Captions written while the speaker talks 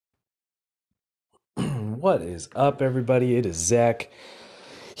What is up, everybody? It is Zach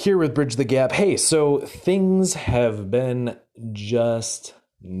here with Bridge the Gap. Hey, so things have been just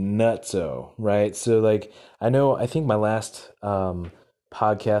nutso, right? So, I think my last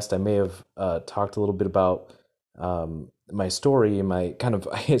podcast, I may have talked a little bit about my story and my kind of,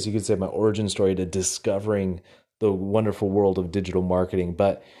 I guess you could say, my origin story to discovering the wonderful world of digital marketing.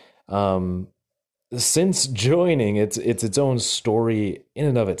 But um, since joining, it's its own story in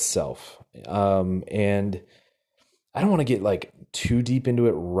and of itself. And I don't want to get like too deep into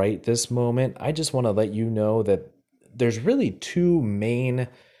it right this moment. I just want to let you know that there's really two main,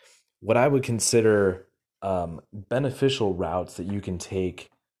 what I would consider beneficial routes that you can take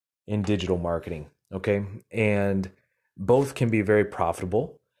in digital marketing. Okay. And both can be very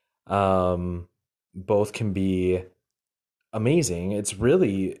profitable. Both can be amazing. It's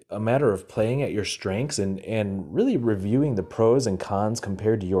really a matter of playing at your strengths and really reviewing the pros and cons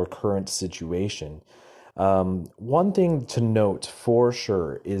compared to your current situation. One thing to note for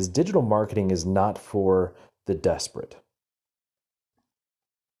sure is digital marketing is not for the desperate.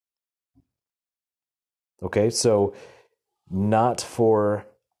 Okay, so not for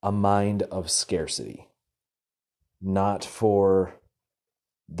a mind of scarcity, not for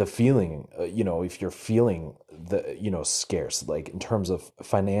the feeling, if you're feeling scarce, like in terms of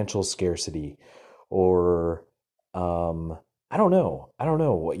financial scarcity or, I don't know,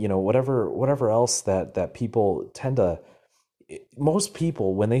 whatever else that people tend to, most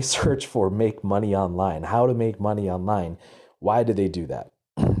people, when they search for make money online, how to make money online, why do they do that?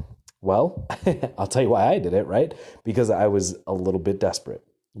 Well, I'll tell you why I did it, right? Because I was a little bit desperate,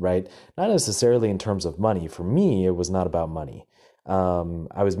 right? Not necessarily in terms of money. For me, it was not about money.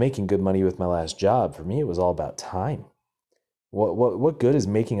 I was making good money with my last job. For me, it was all about time. What good is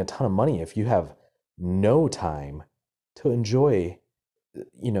making a ton of money if you have no time to enjoy,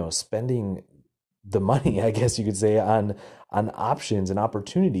 spending the money, I guess you could say, on options and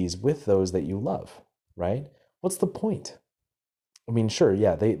opportunities with those that you love, right? What's the point? I mean, sure,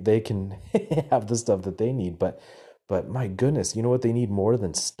 yeah, they can have the stuff that they need, but my goodness, you know what they need more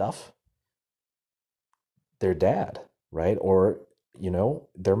than stuff? Their dad, right? Or,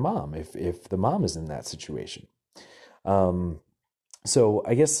 their mom, if the mom is in that situation. Um, so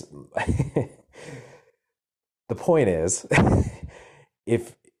I guess the point is,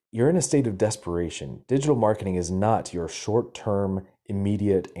 if you're in a state of desperation, digital marketing is not your short-term,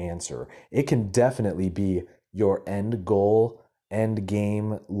 immediate answer. It can definitely be your end goal, end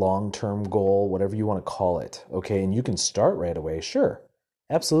game, long-term goal, whatever you want to call it. Okay. And you can start right away. Sure.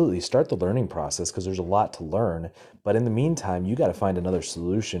 Absolutely. Start the learning process because there's a lot to learn. But in the meantime, you got to find another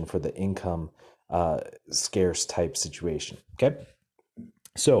solution for the income scarce type situation. Okay.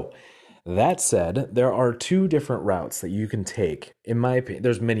 So that said, there are two different routes that you can take. In my opinion,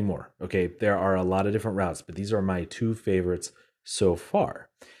 there's many more. Okay. There are a lot of different routes, but these are my two favorites so far.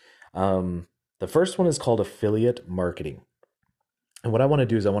 The first one is called affiliate marketing. And what I want to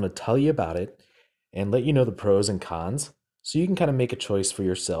do is I want to tell you about it and let you know the pros and cons so you can kind of make a choice for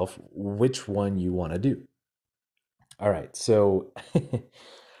yourself which one you want to do. All right. So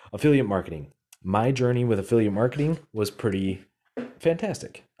affiliate marketing. My journey with affiliate marketing was pretty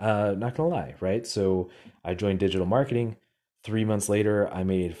fantastic. Not gonna lie, right? So I joined digital marketing. 3 months later, I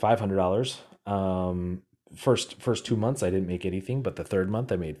made $500. First 2 months, I didn't make anything, but the third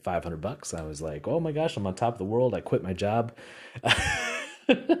month, I made $500. I was like, oh my gosh, I'm on top of the world. I quit my job,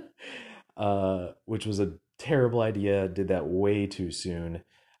 which was a terrible idea. Did that way too soon.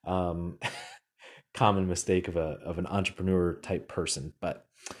 Um, Common mistake of an entrepreneur type person, but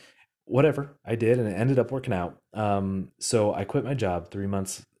whatever, I did, and it ended up working out. So I quit my job 3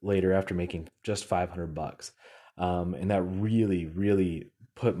 months later after making just $500. And that really, really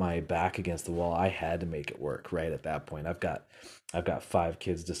put my back against the wall. I had to make it work right at that point. I've got 5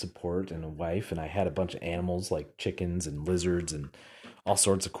 kids to support and a wife, and I had a bunch of animals like chickens and lizards and all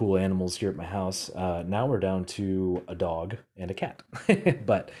sorts of cool animals here at my house. Now we're down to a dog and a cat.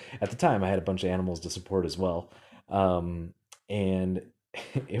 But at the time, I had a bunch of animals to support as well. And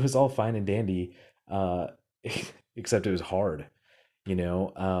it was all fine and dandy, uh, except it was hard.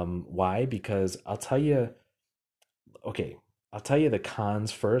 Why? Because okay, I'll tell you the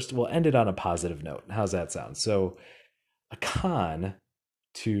cons first. We'll end it on a positive note. How's that sound? So, a con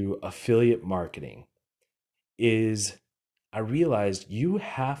to affiliate marketing is I realized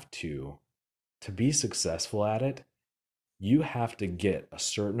to be successful at it, you have to get a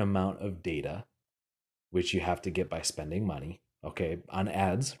certain amount of data, which you have to get by spending money, okay, on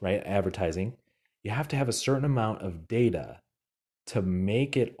ads, right? Advertising. You have to have a certain amount of data to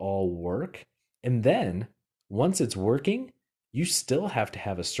make it all work. And then once it's working, you still have to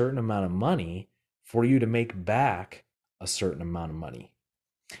have a certain amount of money for you to make back a certain amount of money.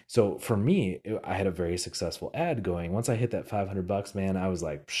 So for me, I had a very successful ad going. Once I hit that $500, man, I was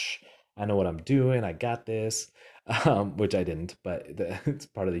like, Psh, I know what I'm doing. I got this, which I didn't, but it's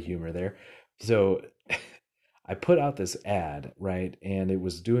part of the humor there. So I put out this ad, right? And it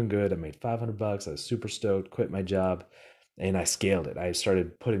was doing good. I made $500. I was super stoked, quit my job, and I scaled it. I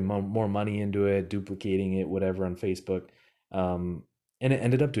started putting more money into it, duplicating it, whatever on Facebook. Um, and it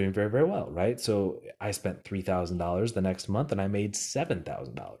ended up doing very, very well, right? So I spent $3,000 the next month and I made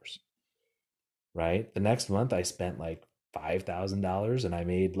 $7,000, right? The next month I spent like $5,000 and I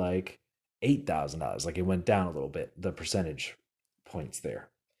made like $8,000. Like it went down a little bit, the percentage points there.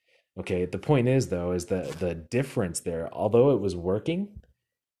 Okay, the point is though, is the difference there, although it was working,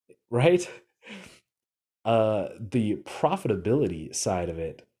 right? The profitability side of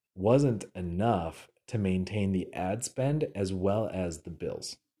it wasn't enough to maintain the ad spend as well as the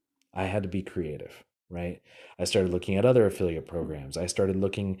bills. I had to be creative, right? I started looking at other affiliate programs. I started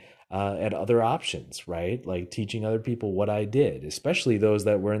looking at other options, right? Like teaching other people what I did, especially those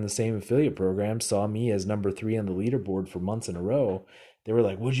that were in the same affiliate program, saw me as number 3 on the leaderboard for months in a row. They were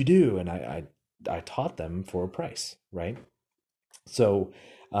like, "What'd you do?" And I taught them for a price, right? So,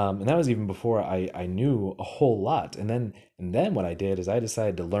 and that was even before I knew a whole lot. And then what I did is I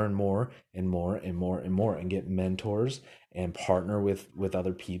decided to learn more and more and more and more and get mentors and partner with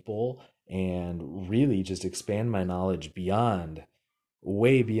other people and really just expand my knowledge beyond,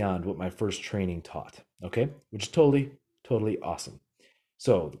 way beyond what my first training taught. Okay, which is totally awesome.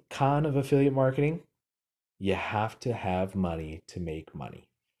 So the con of affiliate marketing, you have to have money to make money.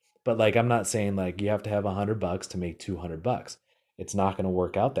 But like I'm not saying like you have to have $100 to make $200. It's not going to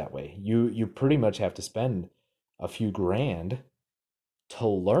work out that way. You pretty much have to spend a few grand to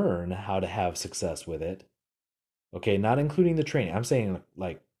learn how to have success with it. Okay, not including the training. I'm saying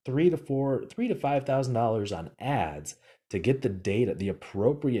like $3,000 to $5,000 on ads to get the data, the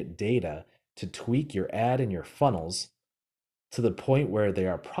appropriate data to tweak your ad and your funnels to the point where they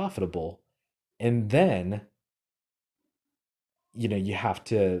are profitable. And then you have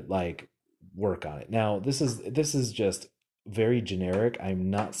to like work on it. Now this is just very generic. I'm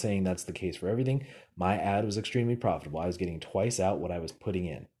not saying that's the case for everything. My ad was extremely profitable. I was getting twice out what I was putting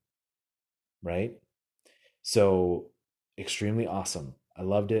in, right? So extremely awesome. I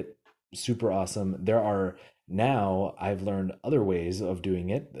loved it. Super awesome. There are now I've learned other ways of doing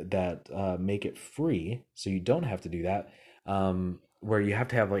it that make it free, so you don't have to do that. Where you have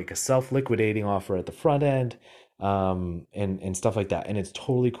to have like a self-liquidating offer at the front end, and stuff like that. And it's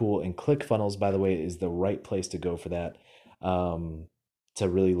totally cool. And ClickFunnels, by the way, is the right place to go for that, to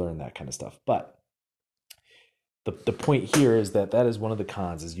really learn that kind of stuff. But the point here is that is one of the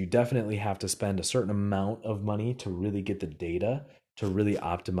cons is you definitely have to spend a certain amount of money to really get the data to really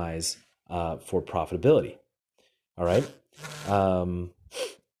optimize for profitability. All right. Um,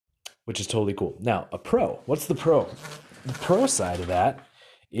 which is totally cool. Now, a pro, what's the pro? The pro side of that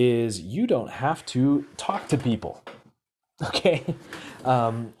is you don't have to talk to people. Okay.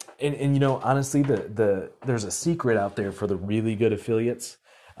 And honestly, there's a secret out there for the really good affiliates.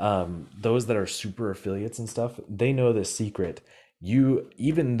 Those that are super affiliates and stuff, they know the secret.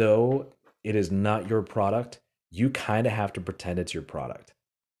 Even though it is not your product, you kind of have to pretend it's your product.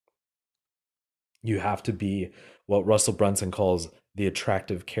 You have to be what Russell Brunson calls the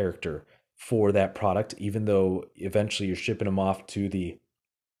attractive character for that product, even though eventually you're shipping them off to the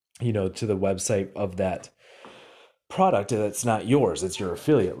website of that product that's not yours. It's your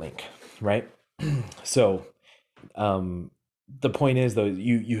affiliate link, right? So, um, the point is though,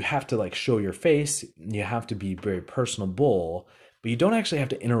 you have to like show your face. You have to be very personable, but you don't actually have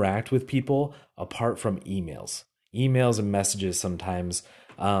to interact with people apart from emails and messages sometimes,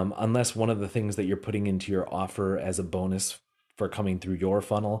 unless one of the things that you're putting into your offer as a bonus for coming through your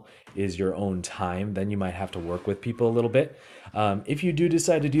funnel is your own time. Then you might have to work with people a little bit. If you do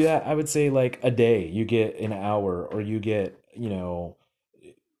decide to do that, I would say like a day you get an hour, or you get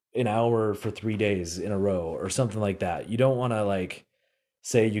an hour for 3 days in a row or something like that. You don't want to like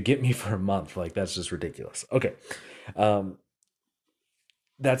say you get me for a month. Like that's just ridiculous. Okay. Um,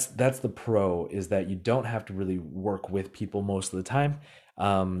 that's the pro, is that you don't have to really work with people most of the time.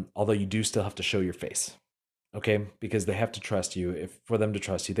 Although you do still have to show your face. Okay, because they have to trust you. If for them to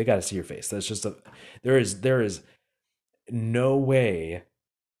trust you, they got to see your face. That's just there is no way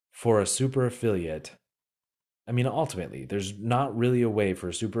for a super affiliate. I mean, ultimately, there's not really a way for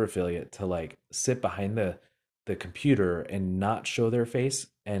a super affiliate to like sit behind the computer and not show their face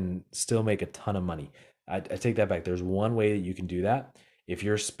and still make a ton of money. I take that back. There's one way that you can do that. If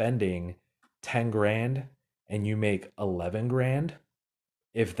you're spending 10 grand and you make 11 grand,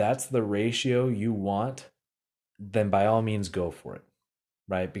 If that's the ratio you want, then by all means go for it,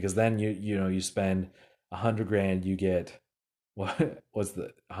 right? Because then you spend 100 grand, you get what was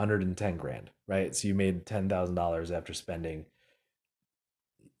the 110 grand, right? So you made $10,000 after spending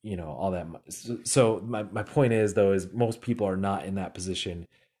all that money. So my point is though is most people are not in that position.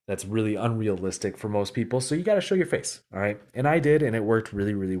 That's really unrealistic for most people. So you got to show your face, all right? And I did, and it worked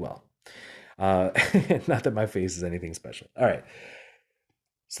really, really well. Uh, Not that my face is anything special. All right.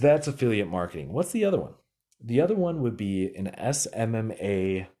 So that's affiliate marketing. What's the other one? The other one would be an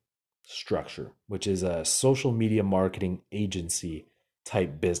SMMA structure, which is a social media marketing agency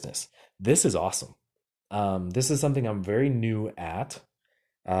type business. This is awesome. This is something I'm very new at.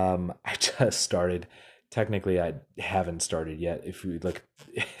 I just started. Technically, I haven't started yet. If you look,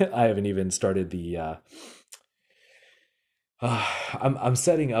 I haven't even started the I'm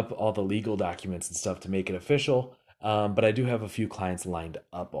setting up all the legal documents and stuff to make it official. But I do have a few clients lined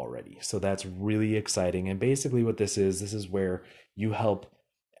up already. So that's really exciting. And basically, what this is where you help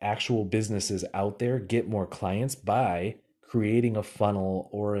actual businesses out there get more clients by creating a funnel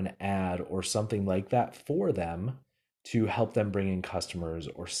or an ad or something like that for them to help them bring in customers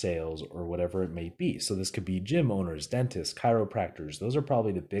or sales or whatever it may be. So this could be gym owners, dentists, chiropractors. Those are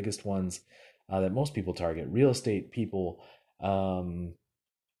probably the biggest ones that most people target. Real estate people, um,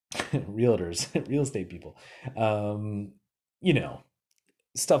 realtors, real estate people, um, you know,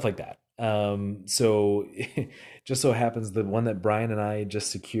 stuff like that. So just so happens the one that Brian and I just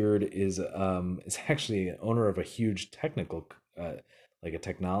secured is actually an owner of a huge technical, like a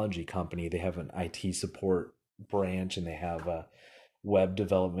technology company. They have an IT support branch, and they have web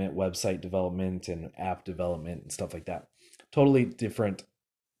development, website development, and app development and stuff like that. Totally different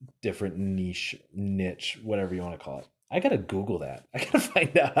niche, whatever you want to call it. I gotta Google that. I gotta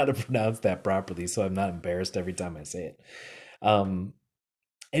find out how to pronounce that properly so I'm not embarrassed every time I say it. Um,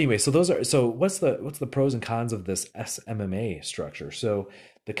 anyway, so those are so what's the pros and cons of this SMMA structure? So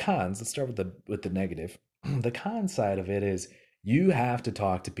the cons, let's start with the negative. The con side of it is you have to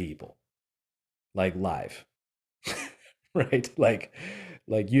talk to people like live. Right? Like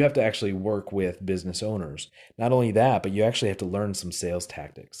you have to actually work with business owners. Not only that, but you actually have to learn some sales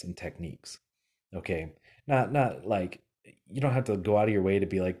tactics and techniques. Okay. Not like you don't have to go out of your way to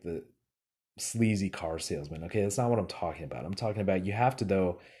be like the sleazy car salesman. Okay, that's not what I'm talking about. I'm talking about you have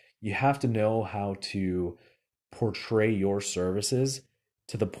to know how to portray your services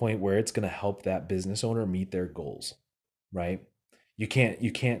to the point where it's going to help that business owner meet their goals, right? You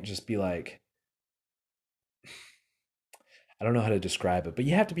can't just be like, I don't know how to describe it, but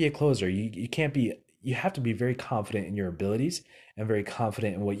you have to be a closer. You can't be you have to be very confident in your abilities and very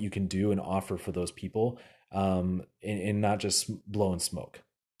confident in what you can do and offer for those people, and not just blowing smoke.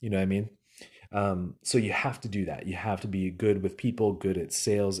 You know what I mean? So you have to do that. You have to be good with people, good at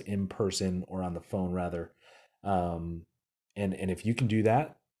sales in person or on the phone rather. Um, and if you can do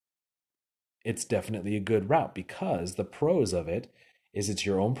that, it's definitely a good route because the pros of it is it's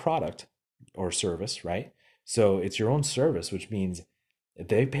your own product or service, right? So it's your own service, which means if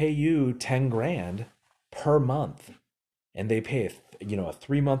they pay you 10 grand per month and they pay a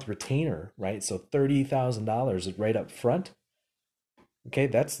 3 month retainer, right? So $30,000 right up front. Okay,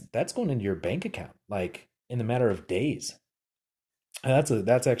 that's going into your bank account like in the matter of days. And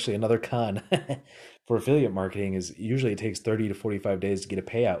that's actually another con for affiliate marketing is usually it takes 30 to 45 days to get a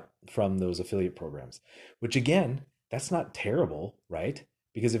payout from those affiliate programs, which again, that's not terrible, right?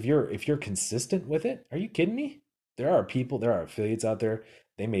 Because if you're consistent with it, are you kidding me? There are affiliates out there.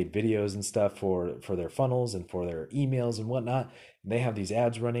 They made videos and stuff for their funnels and for their emails and whatnot. And they have these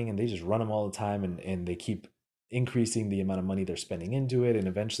ads running and they just run them all the time and they keep increasing the amount of money they're spending into it and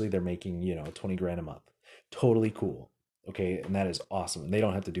eventually they're making, 20 grand a month. Totally cool. Okay, and that is awesome. And they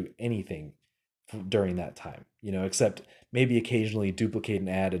don't have to do anything during that time, except maybe occasionally duplicate an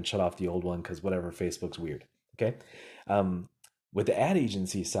ad and shut off the old one because whatever, Facebook's weird. Okay. Um, with the ad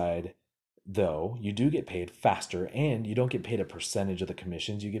agency side, though, you do get paid faster and you don't get paid a percentage of the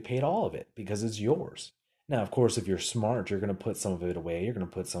commissions. You get paid all of it because it's yours. Now, of course, if you're smart, you're going to put some of it away. You're going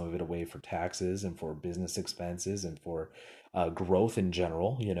to put some of it away for taxes and for business expenses and for growth in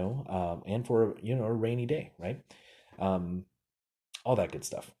general, and for, a rainy day, right? Um, all that good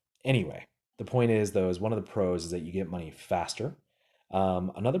stuff. Anyway, the point is though, is one of the pros is that you get money faster.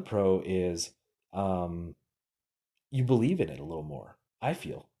 Another pro is um, you believe in it a little more. I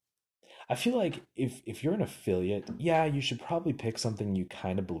feel like if you're an affiliate, yeah, you should probably pick something you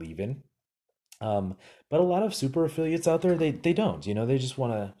kind of believe in. Um, but a lot of super affiliates out there, they don't. They just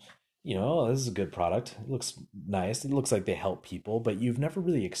want to, oh, this is a good product. It looks nice. It looks like they help people, but you've never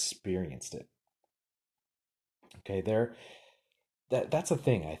really experienced it. Okay, that's a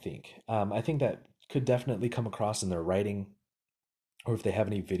thing, I think. I think that could definitely come across in their writing, or if they have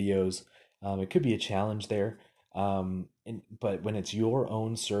any videos. It could be a challenge there. But when it's your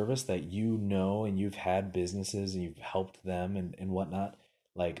own service that you know and you've had businesses and you've helped them and whatnot,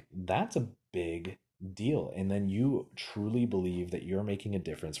 like that's a big deal. And then you truly believe that you're making a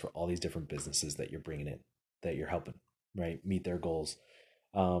difference for all these different businesses that you're bringing in, that you're helping, right? Meet their goals.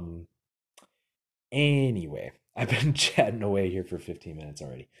 Um, Anyway, I've been chatting away here for 15 minutes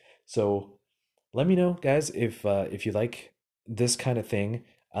already. So let me know, guys, if you like this kind of thing.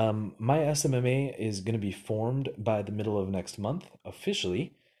 My SMMA is going to be formed by the middle of next month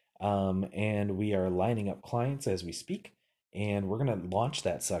officially, and we are lining up clients as we speak, and we're going to launch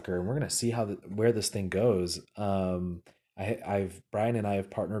that sucker, and we're going to see where this thing goes. I've Brian and I have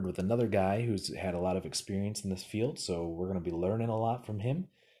partnered with another guy who's had a lot of experience in this field, so we're going to be learning a lot from him,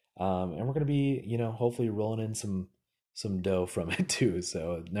 and we're going to be, hopefully rolling in some dough from it too.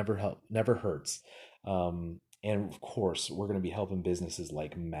 So it never hurts. And of course, we're going to be helping businesses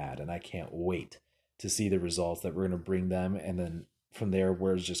like mad, and I can't wait to see the results that we're going to bring them. And then from there,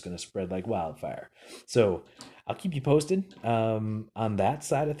 word's just going to spread like wildfire. So I'll keep you posted on that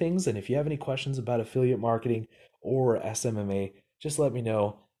side of things. And if you have any questions about affiliate marketing or SMMA, just let me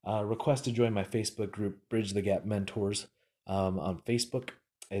know. Request to join my Facebook group, Bridge the Gap Mentors, on Facebook.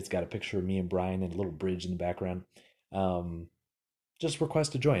 It's got a picture of me and Brian and a little bridge in the background. Um, just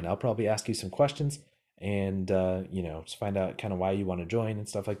request to join. I'll probably ask you some questions and just find out kind of why you want to join and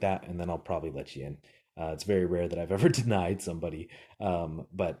stuff like that, and then I'll probably let you in. It's very rare that I've ever denied somebody.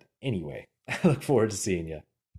 But anyway, I look forward to seeing you.